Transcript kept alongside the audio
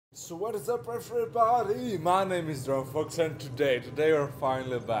So what is up everybody? My name is Fox and today we're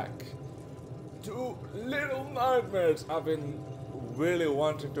finally back to Little Nightmares. I've been really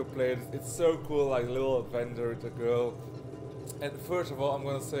wanting to play this. It's so cool, like little adventure with a girl. And first of all, I'm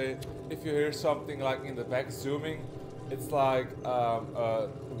gonna say, if you hear something like in the back zooming, it's like a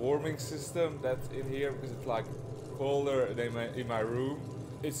warming system that's in here because it's like colder than in my room.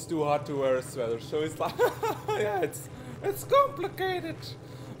 It's too hot to wear a sweater, so it's like yeah, it's complicated.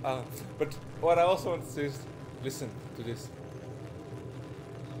 But what I also want to say is, listen to this.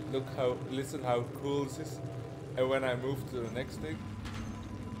 Listen how cool this is. And when I move to the next thing,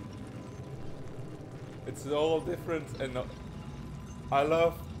 it's all different. And I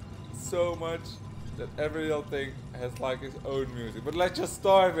love so much that every little thing has like its own music. But let's just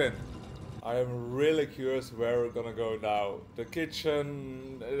dive in. I am really curious where we're gonna go now. The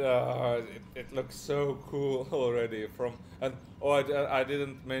kitchen, it looks so cool already. I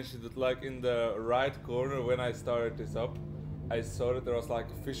didn't mention that, like in the right corner when I started this up, I saw that there was like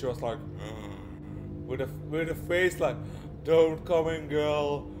a fish who was like with a face like, "Don't come in,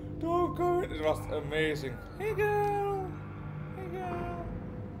 girl, don't come in." It was amazing. Hey girl,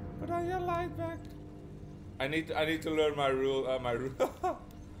 put on your light back. I need to learn my rule.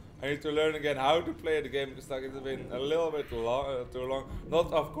 I need to learn again how to play the game because like it's been a little bit too long.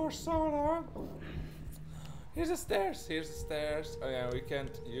 Not of course so long. Here's the stairs. Oh yeah, we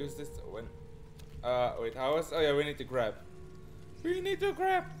can't use this when. Wait, how is? Oh yeah, we need to grab.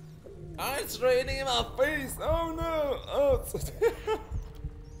 Oh, it's raining in my face. Oh no. Oh.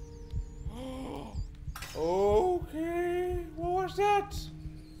 Okay. What was that?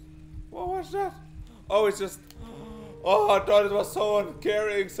 Oh, it's just. Oh, I thought it was someone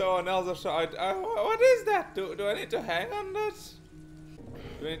carrying someone else. What is that? Do I need to hang on this?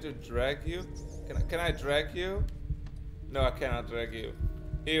 Do I need to drag you? Can I drag you? No, I cannot drag you.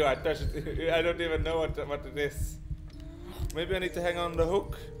 Ew, I touched it. I don't even know what it is. Maybe I need to hang on the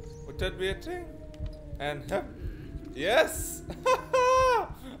hook. Would that be a thing? And yes!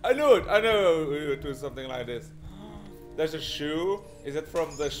 I knew it. I know we would do something like this. There's a shoe. Is it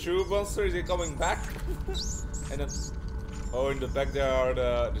from the shoe monster? Is he coming back? And then, oh, in the back there are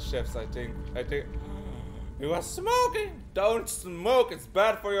the chefs. I think you are smoking. Don't smoke. It's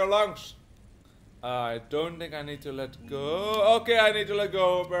bad for your lungs. I don't think I need to let go. Okay, I need to let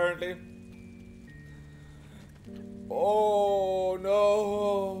go apparently. Oh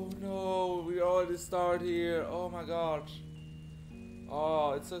no, we already start here. Oh my god.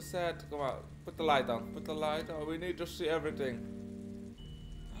 Oh, it's so sad. Come on, put the light on. We need to see everything.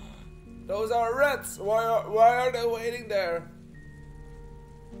 Those are rats. Why are they waiting there?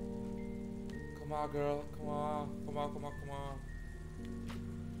 Come on, girl. Come on.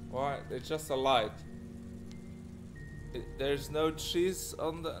 Why? It's just a light. There's no cheese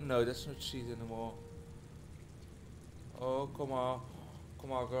on the. No, there's no cheese anymore. Oh, come on,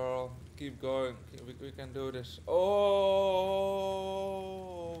 girl. Keep going. We can do this. Oh,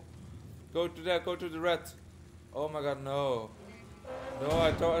 go to the rat. Oh my god, no. No,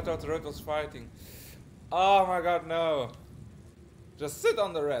 I thought the rat was fighting. Oh my god, no. Just sit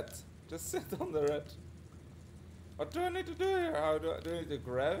on the rat. What do I need to do here? Do I need to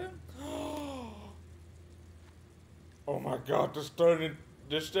grab him? Oh my god, this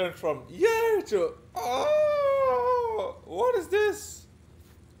turns from yeah to oh, what is this?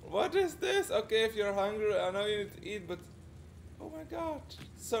 Okay, if you're hungry, I know you need to eat, but oh my god,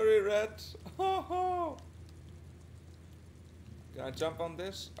 sorry rat. Oh. Can I jump on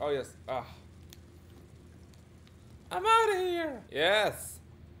this? Oh yes. I'm out of here. Yes.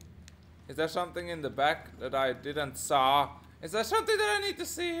 Is there something in the back that I didn't saw? Is there something that I need to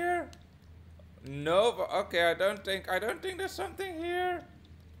see here? No. Okay, I don't think there's something here.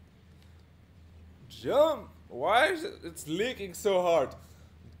 Jump. Why is it's leaking so hard?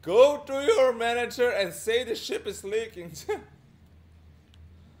 Go to your manager and say the ship is leaking.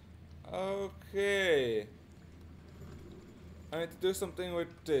 Okay. I need to do something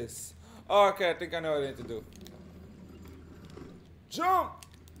with this. Oh, okay, I think I know what I need to do. Jump!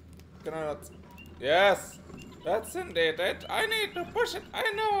 Can I not? Yes! That's indeed it. I need to push it.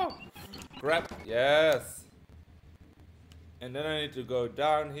 I know! Grab. Yes! And then I need to go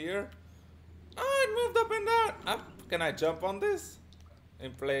down here. Oh, it moved up and down. Up. Can I jump on this?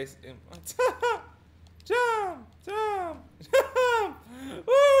 In place. Jump!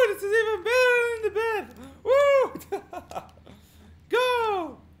 Woo! This is even better than the bed! Woo!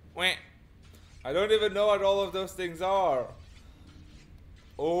 Go! Wait. I don't even know what all of those things are.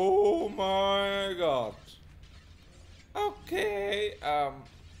 Oh my god. Okay.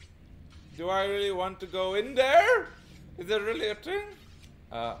 Do I really want to go in there? Is there really a thing?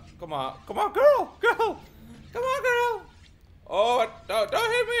 Come on. Come on, girl. Girl. Come on, girl. Oh, don't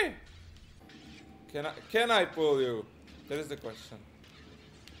hit me. Can I pull you? That is the question.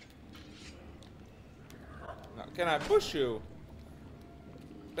 Now, can I push you?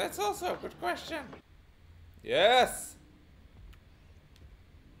 That's also a good question. Yes.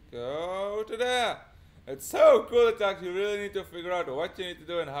 Go to there. It's so cool attack. You really need to figure out what you need to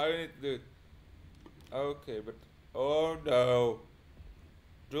do and how you need to do it. Okay, but oh no.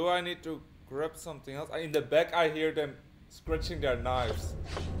 Do I need to grab something else? In the back I hear them scratching their knives.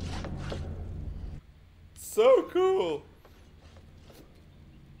 So cool.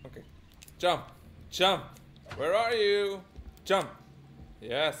 Okay. Jump. Jump. Where are you? Jump.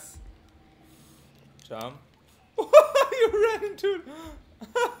 Yes. Jump. You ran into it.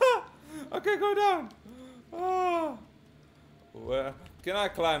 Okay, go down. Oh. Where can I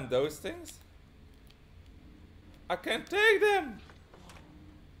climb those things? I can't take them.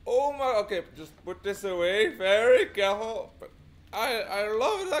 Oh my. Okay, just put this away. Very careful. But I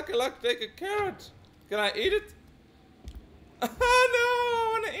love it. I can like take a carrot. Can I eat it? No, I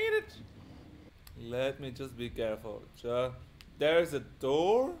wanna eat it. Let me just be careful. There's a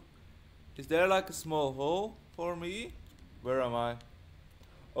door. Is there like a small hole for me? Where am I?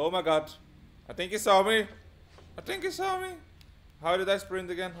 Oh my god. I think he saw me. I think he saw me. How did I sprint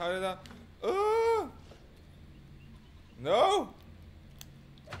again? How did I? No.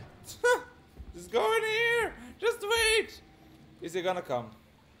 Just go in here. Just wait. Is he gonna come?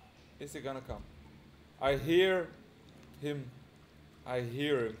 Is he gonna come? I hear him. I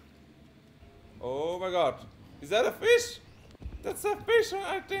hear him. Oh my god. Is that a fish? That's a fish,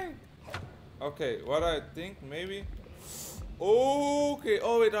 I think. Okay, what I think, maybe. Okay.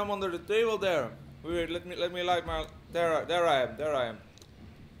 Oh wait, I'm under the table there. Wait, let me light my. There I am.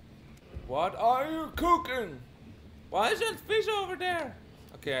 What are you cooking? Why is that fish over there?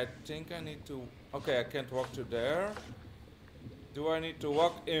 Okay, I think I need to. Okay, I can't walk to there. Do I need to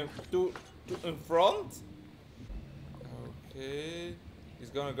walk in front? Okay, he's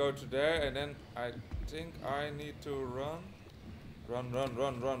gonna go to there, and then I think I need to run.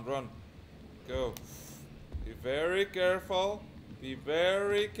 Run. Go. Be very careful. Be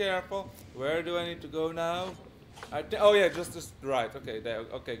very careful. Where do I need to go now? Oh yeah, just right. Okay, there.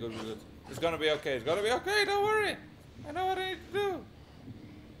 Okay, good. It's gonna be okay. It's gonna be okay. Don't worry. I know what I need to do.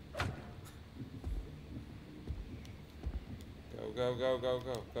 Go.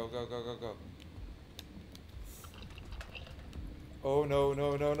 Oh no.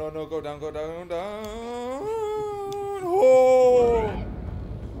 Go down.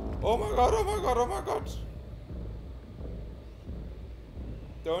 Oh my god.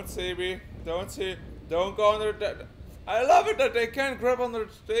 Don't see me. Don't go under the. I love it that they can't grab under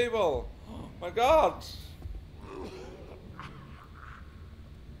the table. Oh my god.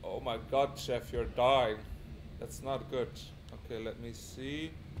 Oh my god, chef, you're dying. That's not good. Okay, let me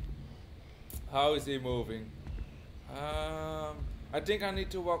see. How is he moving? I think I need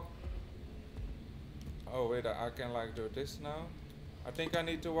to walk. Oh wait, I can like do this now. I think I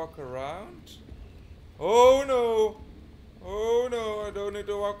need to walk around. Oh no, I don't need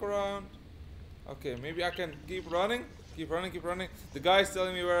to walk around. Okay, maybe I can keep running. Keep running. The guy's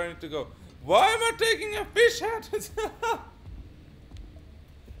telling me where I need to go. Why am I taking a fish head?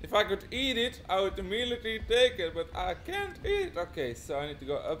 If I could eat it, I would immediately take it, but I can't eat it. Okay, so I need to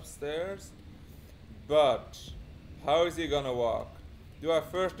go upstairs. But how is he gonna walk? Do I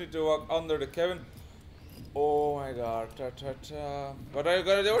first need to walk under the cabin? Oh my god. What are you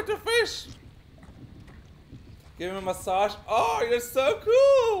gonna do with the fish? Give him a massage. Oh, you're so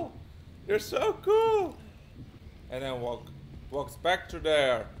cool. You're so cool. And then walks back to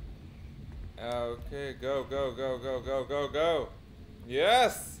there. Okay, go.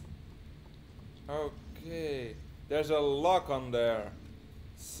 Yes. Okay. There's a lock on there.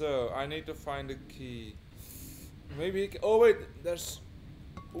 So I need to find the key. Maybe. Oh wait, there's.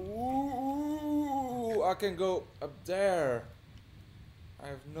 Ooh, I can go up there. I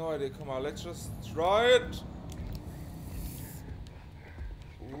have no idea. Come on, let's just try it.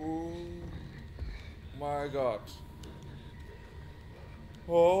 Ooh, my god.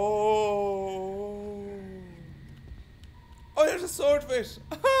 Oh, there's a swordfish.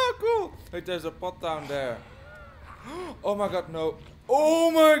 Ah, cool. Wait, there's a pot down there. Oh my god, no.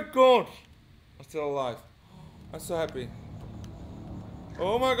 Oh my god. I'm still alive. I'm so happy.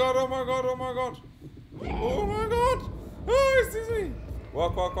 Oh my god. Oh my god. Oh, excuse me.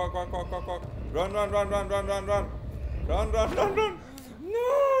 Walk. Run. Run.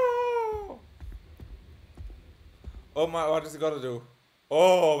 No. Oh my, what is he gonna do?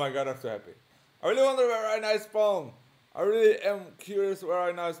 Oh my god, I'm so happy. I really wonder where I spawn. I really am curious where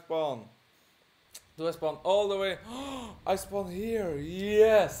I now spawn. Do I spawn all the way? I spawn here.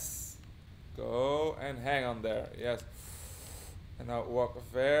 Yes. Go and hang on there. Yes. And now walk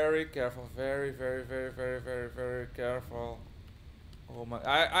very careful. Very careful. Oh my.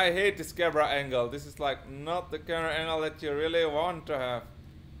 I hate this camera angle. This is like not the camera angle that you really want to have.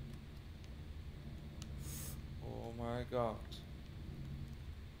 Oh my god.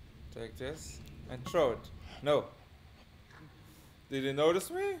 Take this and throw it. No. Did he notice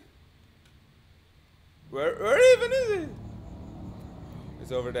me? Where even is he?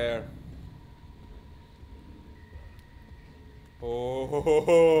 He's over there.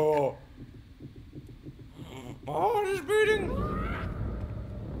 Oh, my heart is beating.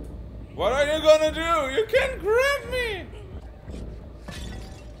 What are you gonna do? You can't grab me.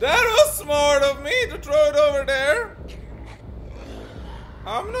 That was smart of me to throw it over there.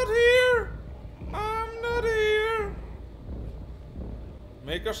 I'm not here. I'm not here.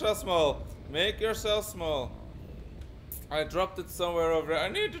 Make yourself small. Make yourself small. I dropped it somewhere over there. I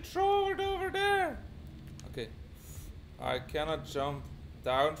need to throw it over there. Okay. I cannot jump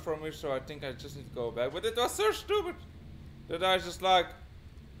down from here, so I think I just need to go back. But it was so stupid that I just like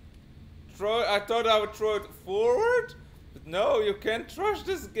throw it. I thought I would throw it forward. But no, you can't trust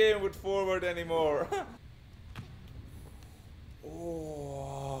this game with forward anymore.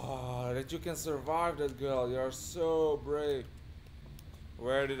 Oh, that you can survive that, girl. You are so brave.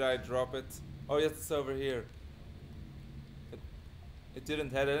 Where did I drop it? Oh, yes, it's over here. It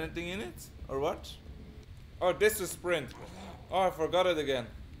didn't have anything in it? Or what? Oh, this is sprint. Oh, I forgot it again.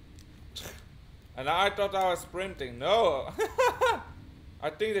 And I thought I was sprinting. No. I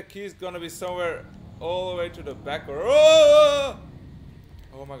think the key is gonna be somewhere all the way to the back. Or oh!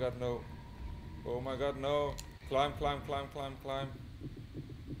 Oh my god, no. Oh my god, no. Climb, climb, climb, climb, climb.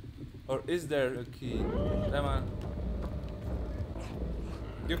 Or is there a key? Come on.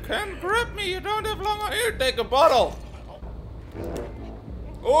 You can't grab me. You don't have long arms. Here, take a bottle.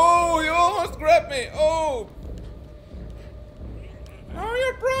 Oh, you almost grabbed me. Oh. Now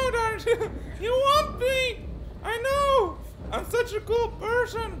you're proud, aren't you? You want me. I know. I'm such a cool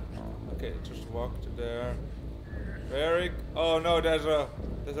person. Okay, just walk to there. Very. Oh no, there's a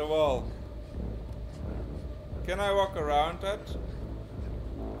wall. Can I walk around that?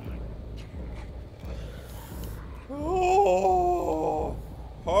 Oh,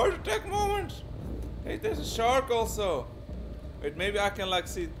 heart attack moment. Hey, there's a shark also. Wait, maybe I can like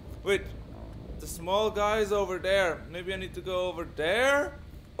see. Wait, the small guy is over there. Maybe I need to go over there.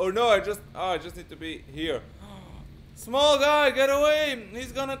 Oh no, I just need to be here. Small guy, get away!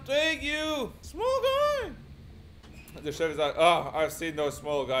 He's gonna take you. Small guy. The chef is like, oh, I've seen those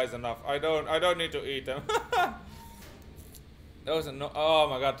small guys enough. I don't need to eat them. Those are no. Oh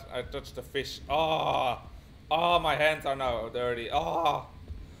my god, I touched the fish. Oh, oh, my hands are now dirty. Oh.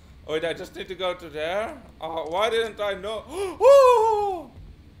 Wait, I just need to go to there? Oh, why didn't I know? Oh!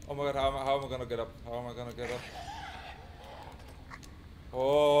 Oh my god, how am I gonna get up? How am I gonna get up?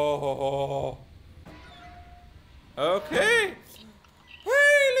 Oh. Okay.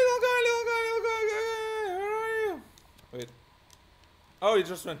 Hey, little guy, where are you? Wait. Oh, he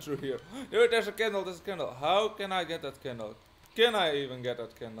just went through here. Dude, there's a candle, there's a candle. How can I get that candle? Can I even get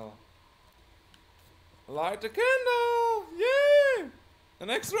that candle? Light the candle! Yay! An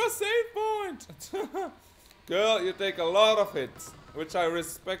extra save point! Girl, you take a lot of hits, which I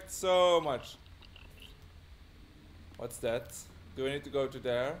respect so much. What's that? Do I need to go to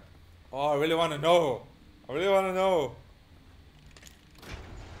there? Oh, I really want to know. I really want to know.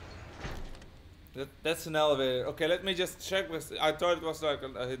 That's an elevator. Okay, let me just check this. I thought it was like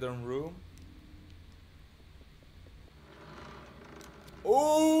a hidden room.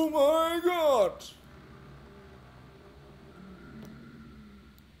 Oh my god!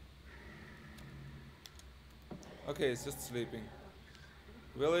 Okay, it's just sleeping.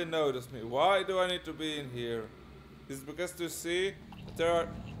 Will he notice me? Why do I need to be in here? Is it because to see that there are...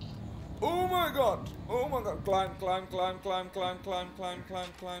 Oh my god! Oh my god! Climb, climb, climb, climb, climb, climb, climb, climb,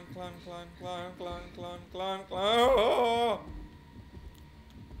 climb, climb, climb, climb, climb, climb, climb, climb. Oh!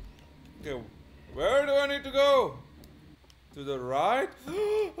 Okay, where do I need to go? To the right?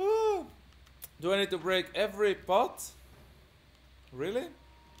 Do I need to break every pot? Really?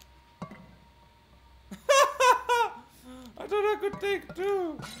 I thought I could take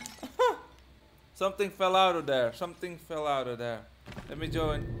two. Something fell out of there. Something fell out of there. Let me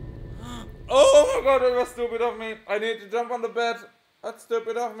join. Oh my god, that was stupid of me. I need to jump on the bed. That's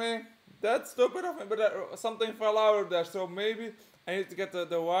stupid of me. That's stupid of me. But something fell out of there. So maybe I need to get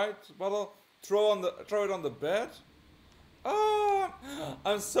the white bottle. Throw it on the bed. Oh,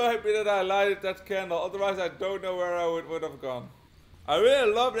 I'm so happy that I lighted that candle. Otherwise, I don't know where I would have gone. I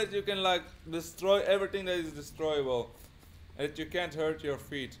really love that you can like destroy everything that is destroyable. And that you can't hurt your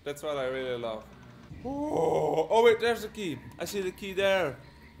feet. That's what I really love. Oh wait, there's the key. I see the key there.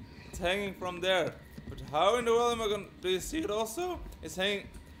 It's hanging from there. But how in the world am I gonna... Do you see it also? It's hanging...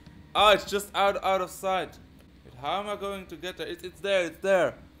 Oh, it's just out of sight. But how am I going to get there? It's there, it's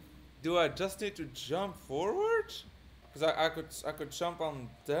there. Do I just need to jump forward? Because I could jump on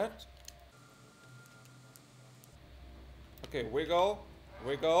that. Okay, wiggle,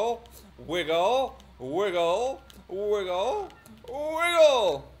 wiggle, wiggle, wiggle, wiggle,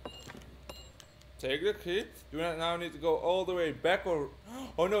 wiggle. Take the key. Do I now need to go all the way back or...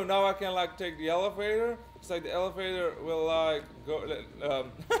 Oh no, now I can like take the elevator. It's like the elevator will like go...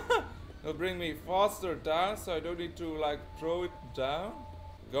 It'll bring me faster down, so I don't need to like throw it down.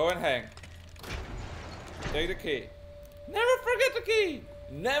 Go and hang. Take the key. Never forget the key!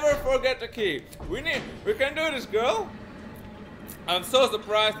 Never forget the key! We can do this, girl! I'm so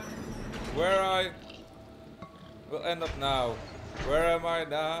surprised where I will end up now. Where am I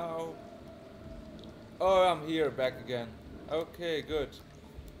now? Oh, I'm here, back again. Okay, good.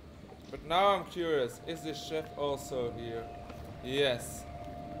 But now I'm curious, is the chef also here? Yes.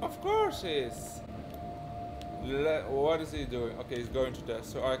 Of course he is. What is he doing? Okay, he's going to there.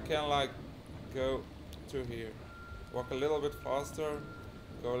 So I can like go to here. Walk a little bit faster.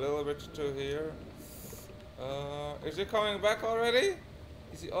 Go a little bit to here. Is he coming back already?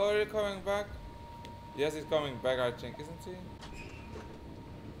 Is he already coming back? Yes, he's coming back, I think, isn't he?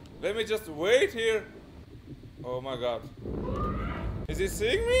 Let me just wait here. Oh my god. Is he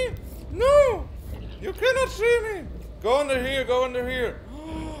seeing me? No! You cannot see me! Go under here, go under here.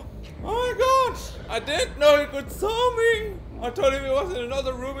 Oh my god! I didn't know he could saw me! I thought if he was in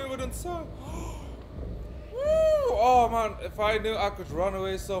another room he wouldn't saw. Oh man, if I knew I could run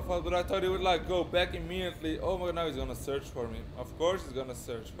away so fast, but I thought he would like go back immediately. Oh my god, now he's gonna search for me. Of course he's gonna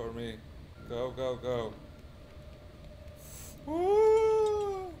search for me. Go, go, go.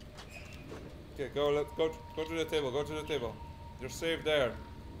 Ooh. Okay, go, let's go to the table, go to the table. You're safe there.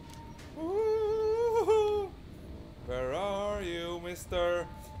 Ooh. Where are you, mister?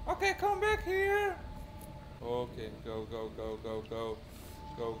 Okay, come back here. Okay, go, go, go, go, go.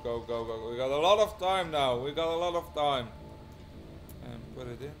 Go, go, go, go. We got a lot of time now. We got a lot of time. And put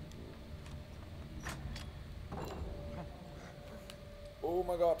it in. Oh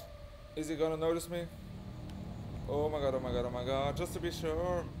my god. Is he gonna notice me? Oh my god, oh my god, oh my god. Just to be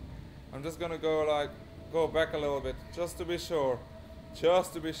sure. I'm just gonna go back a little bit. Just to be sure.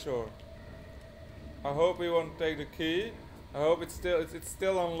 Just to be sure. I hope he won't take the key. I hope it's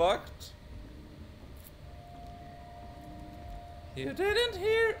still unlocked. You didn't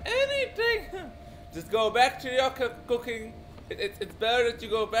hear anything. Just go back to your cooking. It's better that you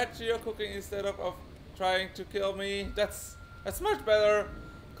go back to your cooking instead of trying to kill me. That's much better.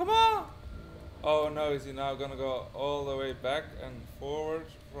 Come on. Oh no, is he now gonna go all the way back and forward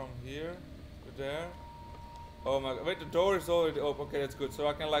from here to there? Oh my god, wait, the door is already open. Okay, that's good. So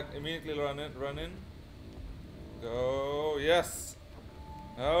I can like immediately run in. Go, yes.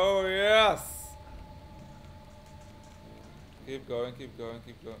 Oh yes. Keep going, keep going,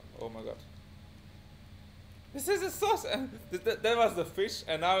 keep going. Oh my god. This is a sauce. That was the fish,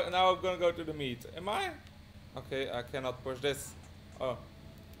 and now I'm gonna go to the meat. Am I? Okay, I cannot push this. Oh.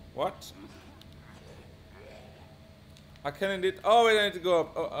 What? I can indeed. Oh wait, I need to go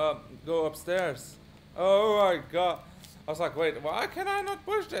up. Go upstairs. Oh my god. I was like, wait, why can I not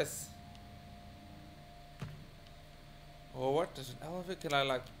push this? Oh, what? There's an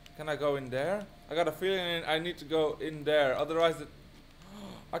elevator. Can I go in there? I got a feeling I need to go in there. Otherwise,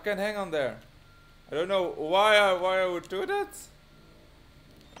 I can hang on there. I don't know why I would do that.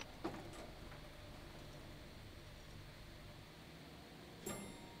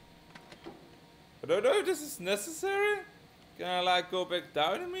 I don't know if this is necessary. Can I like go back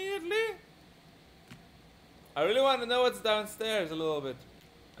down immediately? I really want to know what's downstairs a little bit.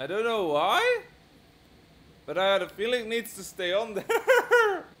 I don't know why, but I had a feeling it needs to stay on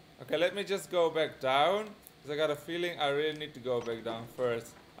there. Okay, let me just go back down, because I got a feeling I really need to go back down first.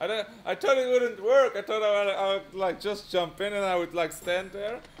 I thought it wouldn't work. I thought I would like just jump in and I would like stand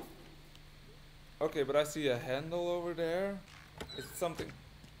there. Okay, but I see a handle over there. Is it something?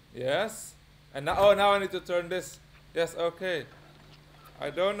 Yes. And now, oh, now I need to turn this. Yes, okay.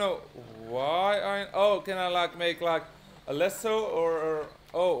 I don't know why oh, can I like make like a lasso or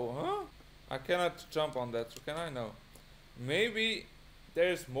oh, huh? I cannot jump on that, can I? No. Maybe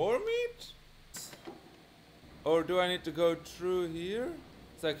there's more meat? Or do I need to go through here?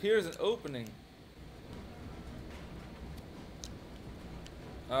 It's like here's an opening.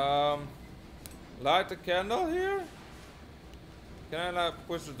 Light the candle here. Can I like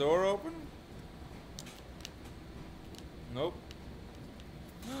push the door open? Nope.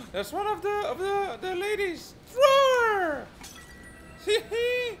 There's one of the ladies. Drawer.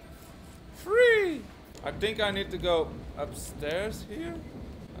 Free. I think I need to go upstairs here.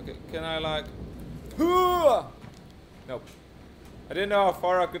 Okay, can I like? Nope. I didn't know how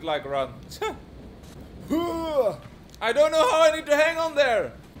far I could like run. I don't know how I need to hang on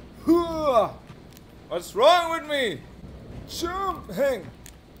there. What's wrong with me? Jump, hang.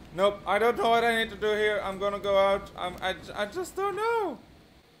 Nope, I don't know what I need to do here. I'm gonna go out. I just don't know.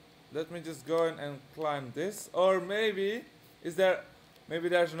 Let me just go in and climb this. Or maybe, maybe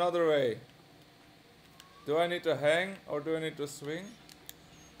there's another way. Do I need to hang or do I need to swing?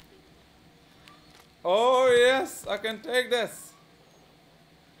 Oh yes, I can take this.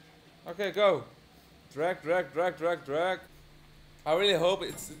 Okay, go. Drag, drag, drag, drag, drag. I really hope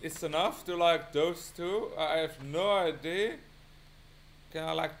it's enough to like those two. I have no idea. Can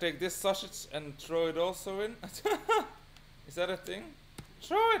I like take this sausage and throw it also in? Is that a thing?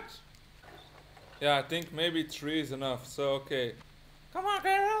 Throw it! Yeah, I think maybe 3 is enough, so okay. Come on,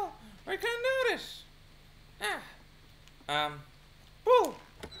 Carol! We can do this! Pull!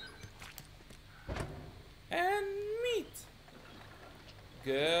 And meat!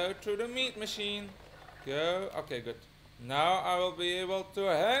 Go to the meat machine. Go. Okay, good. Now I will be able to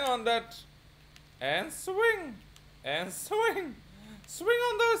hang on that. And swing! And swing! Swing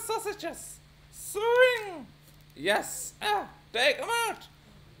on those sausages! Swing! Yes! Take them out!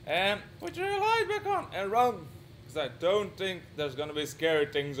 And put your light back on and run! Because I don't think there's gonna be scary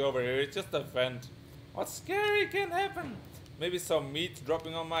things over here. It's just a vent. What scary can happen? Maybe some meat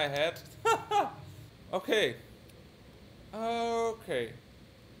dropping on my head. Okay. Okay.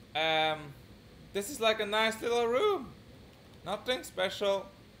 This is like a nice little room. Nothing special.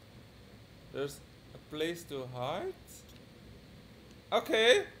 There's a place to hide.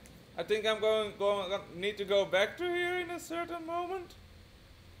 Okay. I think I'm going need to go back to here in a certain moment.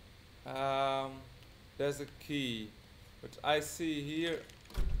 There's a key. But I see here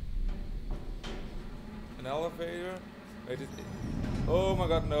an elevator. Wait, oh my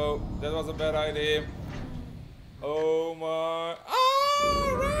god, no. That was a bad idea. Oh my.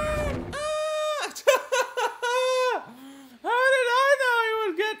 Oh, run! Ah! How did I know he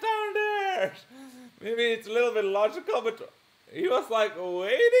would get down there? Maybe it's a little bit logical, but he was like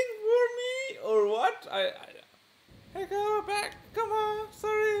waiting for me or what? Hey, go back. Come on.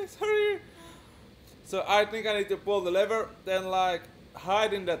 Sorry. So I think I need to pull the lever, then like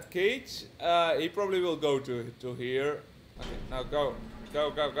hide in that cage. He probably will go to here. Okay, now go.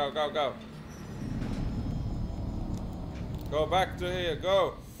 Go. Go back to here.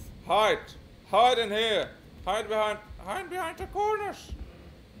 Go. Hide. Hide in here. Hide behind the corners.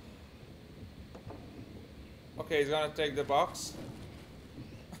 Okay, he's gonna take the box.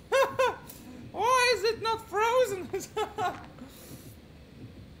 Why is it not frozen?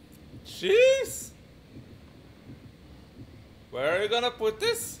 Jeez. Where are you gonna put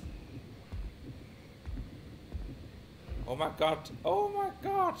this? Oh my god. Oh my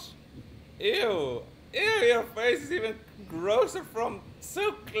god. Ew. Ew, your face is even grosser from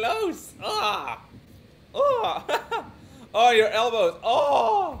so close. Ah. Oh. Oh, your elbows.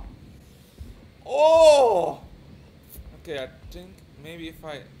 Oh. Oh. Okay, I think maybe if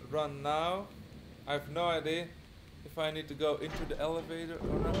I run now, I have no idea if I need to go into the elevator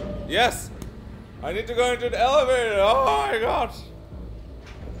or not. Yes! I need to go into the elevator. Oh my god.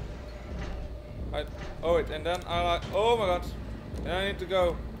 Oh wait, and then I like, oh my god. And I need to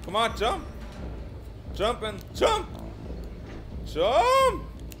go. Come on, jump. Jump and jump. Jump.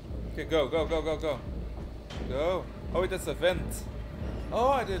 Okay, go. Go. Oh wait, that's a vent. Oh,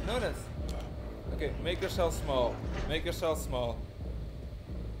 I didn't know this. Okay, make yourself small. Make yourself small.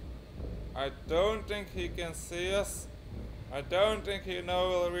 I don't think he can see us. I don't think he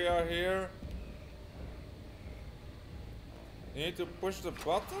knows we are here. You need to push the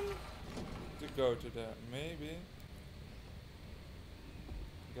button to go to there. Maybe.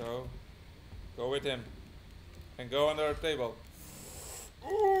 Go. Go with him. And go under the table.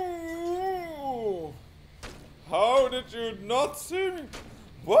 Ooh! How did you not see me?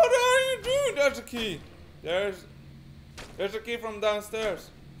 What are you doing? There's a key. There's a key from downstairs.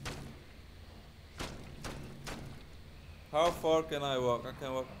 How far can I walk? I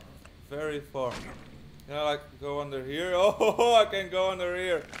can walk very far. Can I like go under here? Oh, I can go under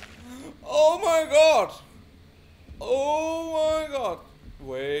here. Oh my god. Oh my god.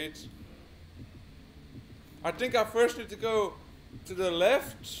 Wait. I think I first need to go to the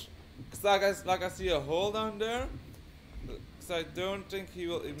left. Cause like I see a hole down there. Cause because I don't think he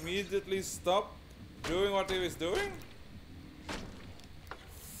will immediately stop doing what he was doing.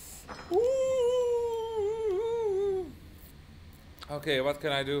 Ooh. Okay, what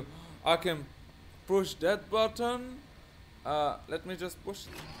can I do? I can push that button. Let me just push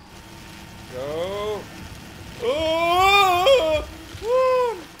it. Go. Oh!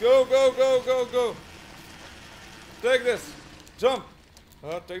 Go, go, go, go, go. Take this. Jump.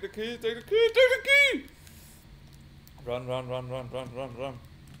 Take the key, take the key, take the key. Run, run, run, run, run, run, run.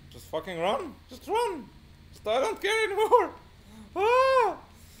 Just fucking run. Just run. Just I don't care anymore. Ah!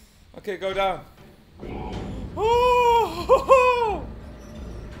 Okay, go down. Oh!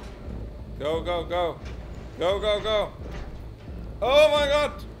 Go, go, go. Go, go, go. Oh my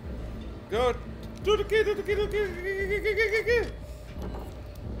god. Go. To the key, to the key, to the key.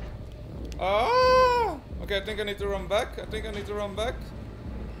 Ah! Okay, I think I need to run back. I think I need to run back.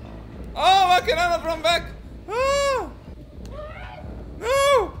 Oh, why can I not run back? Ah!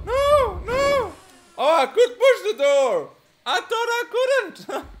 No! No! No! Oh, I could push the door! I thought I couldn't!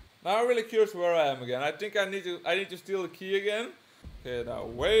 Now I'm really curious where I am again. I think I need to steal the key again. Okay, now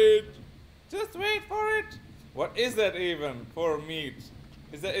wait. Just wait for it. What is that even for meat?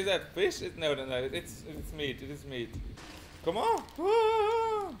 Is that fish? No, no, no. It's meat. It is meat. Come on.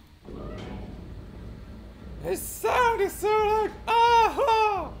 Ah! His sound is so like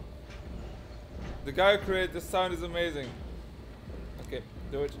ah! The guy who created the sound is amazing. Okay,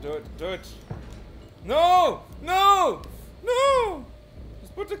 do it, do it, do it. No! No! No!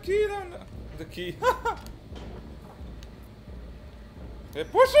 Just put the key down there. The key. Okay,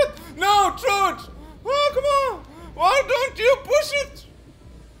 push it! No, throw it! Oh, come on! Why don't you push it?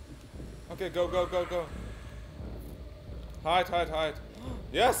 Okay, go, go, go, go. Hide, hide, hide.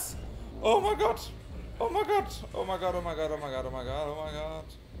 Yes! Oh my god! Oh my god! Oh my god, oh my god, oh my god, oh my god, oh my god.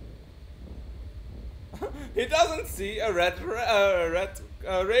 He doesn't see a red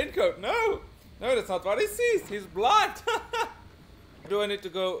raincoat. No! No, that's not what he sees. He's blind. Do I need to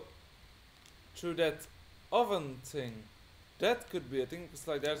go through that oven thing? That could be. I think it's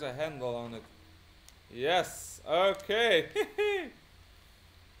like there's a handle on it. Yes. Okay.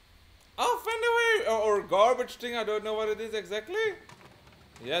 I'll find a way. Or garbage thing. I don't know what it is exactly.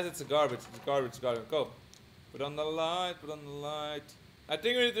 Yes, it's a garbage. It's garbage. Garbage. Go. Put on the light. Put on the light. I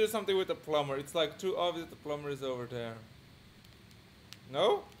think we need to do something with the plumber. It's like too obvious the plumber is over there.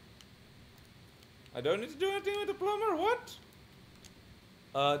 No? I don't need to do anything with the plumber? What?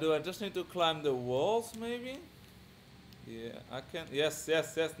 Do I just need to climb the walls maybe? Yeah, I can. Yes,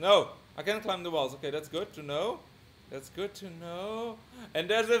 yes, yes. No! I can climb the walls. Okay, that's good to know. That's good to know. And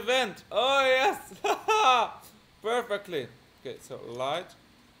there's a vent. Oh, yes! Perfectly. Okay, so light.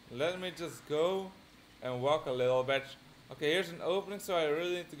 Let me just go and walk a little bit. Okay, here's an opening, so I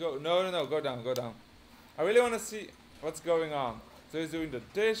really need to go. No, no, no, go down, go down. I really want to see what's going on. So he's doing the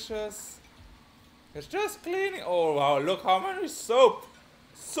dishes. He's just cleaning. Oh, wow, look how many soap.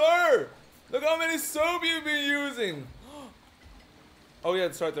 Sir, look how many soap you've been using. Oh, yeah,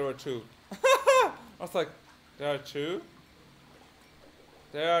 that's right, there were two. I was like, there are two?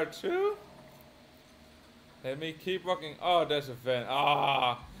 There are two? Let me keep walking. Oh, there's a vent.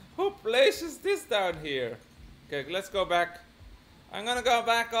 Ah, who places this down here? Okay, let's go back. I'm gonna go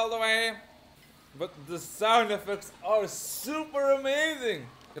back all the way. But the sound effects are super amazing.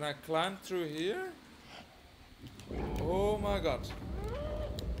 Can I climb through here? Oh my god.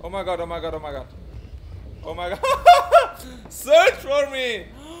 Oh my god, oh my god, oh my god. Oh my god. Search for me.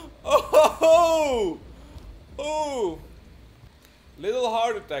 Oh. Oh. Little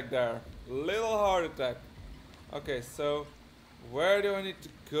heart attack there. Little heart attack. Okay, so where do I need to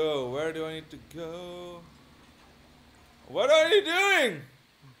go? Where do I need to go? What are you doing?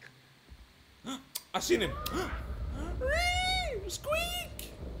 I seen him.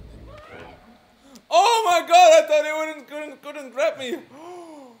 Squeak! Oh my god! I thought he couldn't grab me.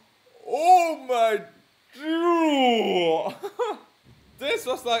 Oh my god! This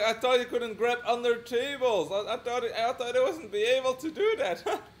was like I thought he couldn't grab under tables. I thought he wasn't be able to do that.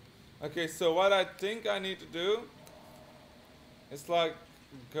 Okay, so what I think I need to do is like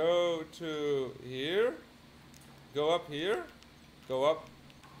go to here. Go up here. Go up.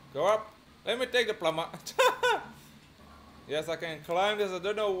 Go up. Let me take the plumber. Yes, I can climb this. I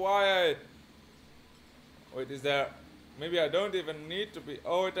don't know why I... Wait, is there... Maybe I don't even need to be...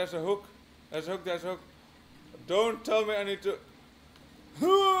 Oh, wait, there's a hook. There's a hook, there's a hook. Don't tell me I need to...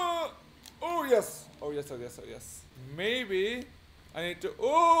 Oh, yes. Oh, yes, oh, yes, oh, yes. Maybe I need to...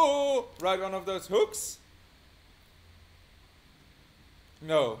 Oh, ride one of those hooks.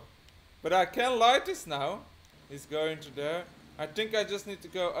 No. But I can light this now. He's going to there. I think I just need to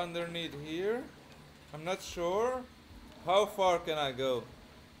go underneath here. I'm not sure. How far can I go?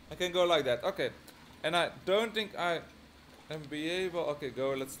 I can go like that. Okay. And I don't think I am be able. Okay,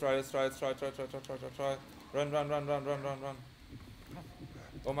 go. Let's try. Let's try. Let's try. Try. Try. Try. Try. Try. Try. Run. Run. Run. Run. Run. Run. Run.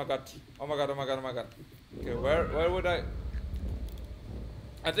 Oh my god. Oh my god. Oh my god. Oh my god. Okay. Where would I?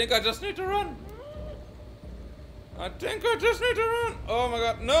 I think I just need to run. I think I just need to run. Oh my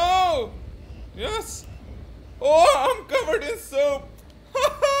god. No. Yes. Oh, I'm covered in soap.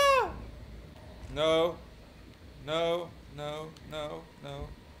 No. No. No. No. No.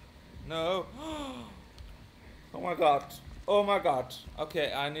 No. Oh my god. Oh my god.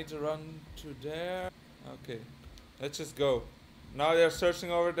 Okay, I need to run to there. Okay. Let's just go. Now they're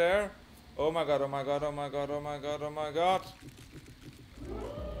searching over there. Oh my god. Oh my god. Oh my god. Oh my god. Oh my god.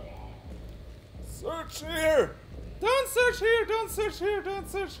 Search here. Don't search here. Don't search here. Don't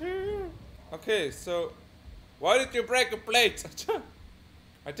search here. Okay, so why did you break a plate?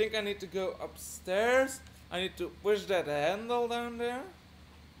 I think I need to go upstairs. I need to push that handle down there.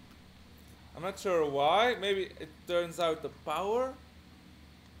 I'm not sure why. Maybe it turns out the power.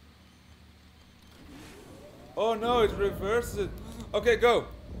 Oh no, it reverses it. Okay, go.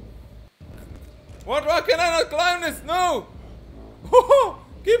 What? Why can I not climb this? No!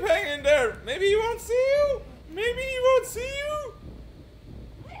 Keep hanging there. Maybe he won't see you. Maybe he won't see you.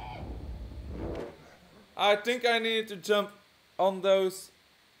 I think I need to jump on those.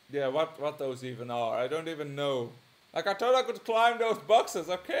 Yeah, what those even are. I don't even know. Like, I thought I could climb those boxes,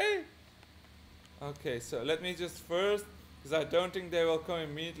 okay? Okay, so let me just first, because I don't think they will come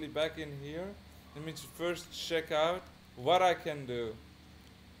immediately back in here. Let me just first check out what I can do.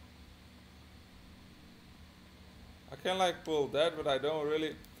 I can like pull that, but I don't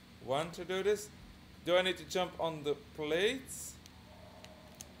really want to do this. Do I need to jump on the plates?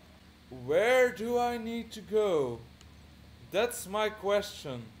 Where do I need to go? That's my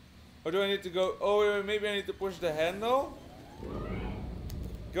question. Or do I need to go, oh wait, maybe I need to push the handle?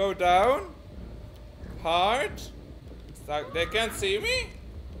 Go down? Hard? It's like they can't see me?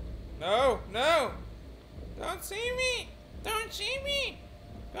 No, no. Don't see me. Don't see me.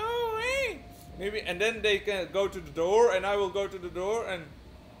 Go away. Maybe, and then they can go to the door and I will go to the door and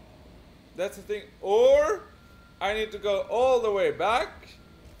that's the thing. Or I need to go all the way back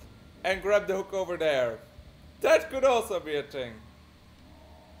and grab the hook over there. That could also be a thing.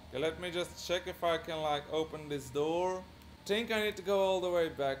 Okay, let me just check if I can like open this door. I think I need to go all the way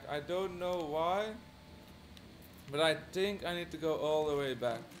back. I don't know why, but I think I need to go all the way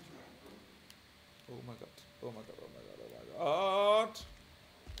back. Oh my god. Oh my god. Oh my god. Oh my god.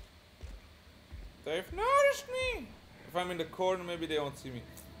 They've noticed me. If I'm in the corner, maybe they won't see me.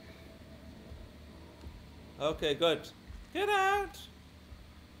 Okay, good. Get out.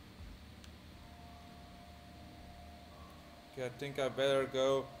 Okay, I think I better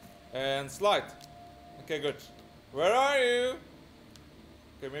go and slide. Okay, good. Where are you?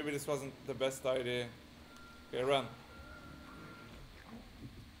 Okay, maybe this wasn't the best idea. Okay, run.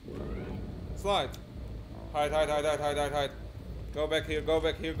 Slide. Hide, hide, hide, hide, hide, hide, hide. Go back here, go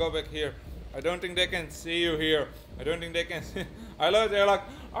back here, go back here. I don't think they can see you here. I don't think they can see. I love they're like,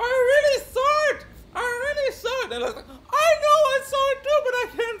 I really saw it! I really saw it! They're like, I know I saw it too, but I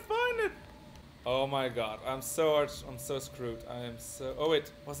can't find it. Oh my god, I'm so screwed. I am so. Oh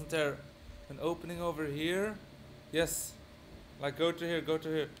wait, wasn't there an opening over here? Yes. Like go to here, go to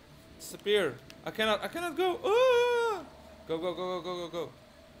here. Disappear. I cannot go. Ah! Go, go, go, go, go, go, go.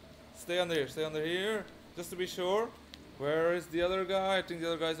 Stay under here, just to be sure. Where is the other guy? I think the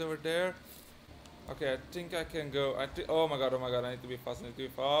other guy's over there. Okay, I think I can go. Oh my god, I need to be fast, I need to be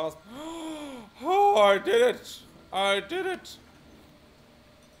fast. Oh, I did it! I did it!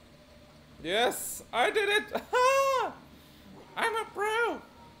 Yes, I did it! I'm a pro!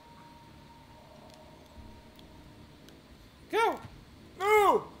 Go!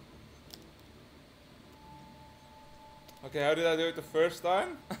 Move! Okay, how did I do it the first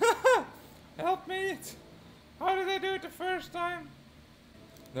time? Help me! How did I do it the first time?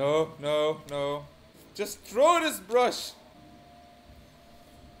 No, no, no. Just throw this brush!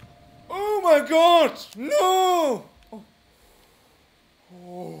 Oh my god! No! Oh.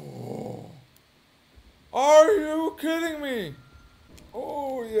 Oh. Are you kidding me?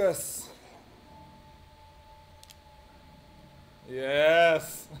 Oh, yes.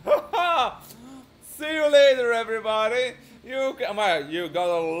 Yes. See you later, everybody. You got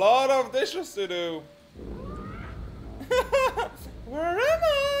a lot of dishes to do. Where am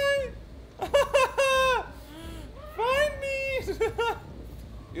I? Find me.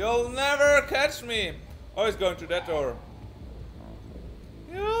 You'll never catch me. Oh, he's going to that door.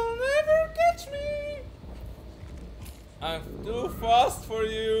 You'll never catch me. I'm too fast for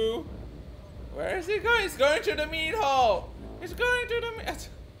you. Where is he going? He's going to the meat hole. He's going to the meat.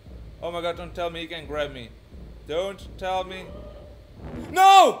 Oh my god, don't tell me he can grab me. Don't tell me.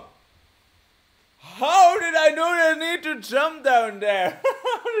 No! How did I know that I need to jump down there?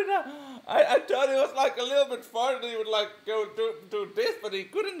 How did I thought it was like a little bit farther. He would like go do this, but he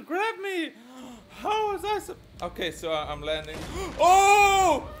couldn't grab me. How was I so... Okay, so I'm landing.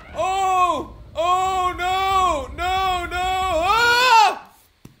 Oh! Oh! Oh no! No! No! Ah!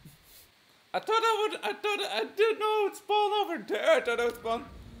 I didn't know it would spawn over there. I thought it would spawn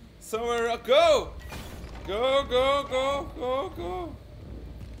somewhere. Go! Go, go, go, go, go.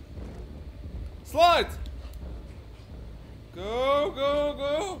 Slide! Go, go,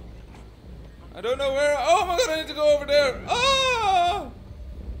 go. I don't know where. Oh my god, I need to go over there. Oh!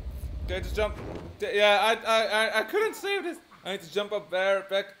 Okay, just jump. Yeah, I couldn't save this. I need to jump up there,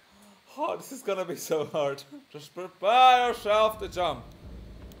 back. Oh, this is gonna be so hard. Just prepare yourself to jump.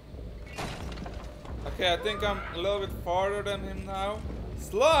 Okay, I think I'm a little bit farther than him now.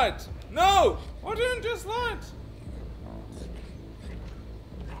 Slide! No! Why didn't you slide?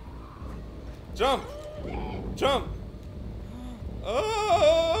 Jump! Jump!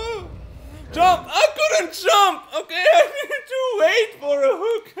 Oh! Jump! I couldn't jump! Okay, I need to wait for a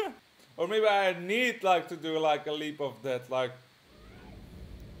hook. Or maybe I need like to do like a leap of death, like.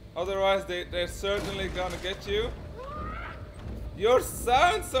 Otherwise they're certainly gonna get you. Your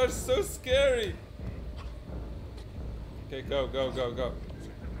sounds are so scary. Okay, go, go, go, go.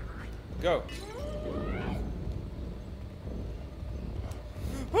 Go.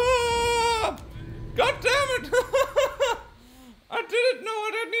 Ah! God damn it! I didn't know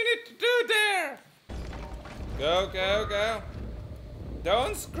what I needed to do there. Go, go, go.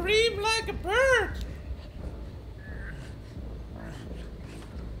 Don't scream like a bird.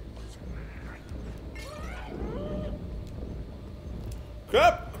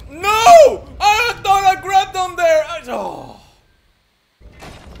 Grab! No! I thought I grabbed them there. Oh.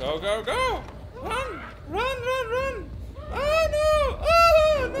 Go, go, go! Run! Run, run, run! Oh no!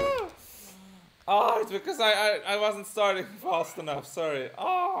 Oh no! Oh, it's because I wasn't starting fast enough. Sorry.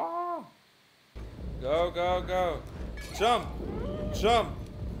 Oh! Go, go, go! Jump! Jump!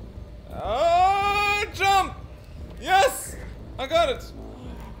 Oh, jump! Yes! I got it!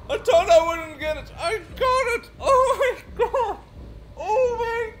 I thought I wouldn't get it. I got it! Oh my god! Oh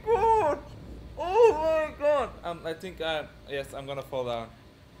my god! Oh my god! I think yes, I'm gonna fall down.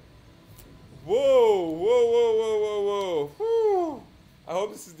 Whoa! Whoa! Whoa! Whoa! Whoa! Whoa! Whew. I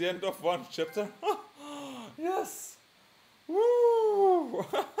hope this is the end of one chapter. Yes! Woo!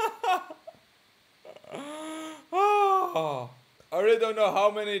 Oh, I really don't know how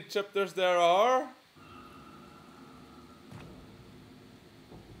many chapters there are.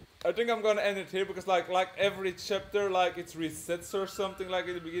 I think I'm gonna end it here because like every chapter like it resets or something like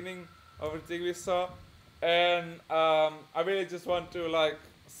at the beginning of the thing we saw, and I really just want to like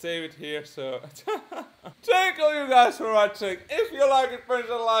save it here. So thank all you guys for watching. If you like it, press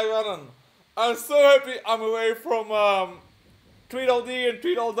the like button. I'm so happy I'm away from Tweedledee and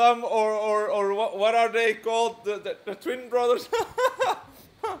Tweedledum, or what are they called? The twin brothers.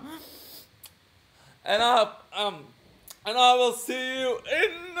 And I will see you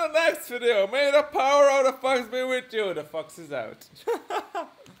in the next video. May the power of the fox be with you. The fox is out.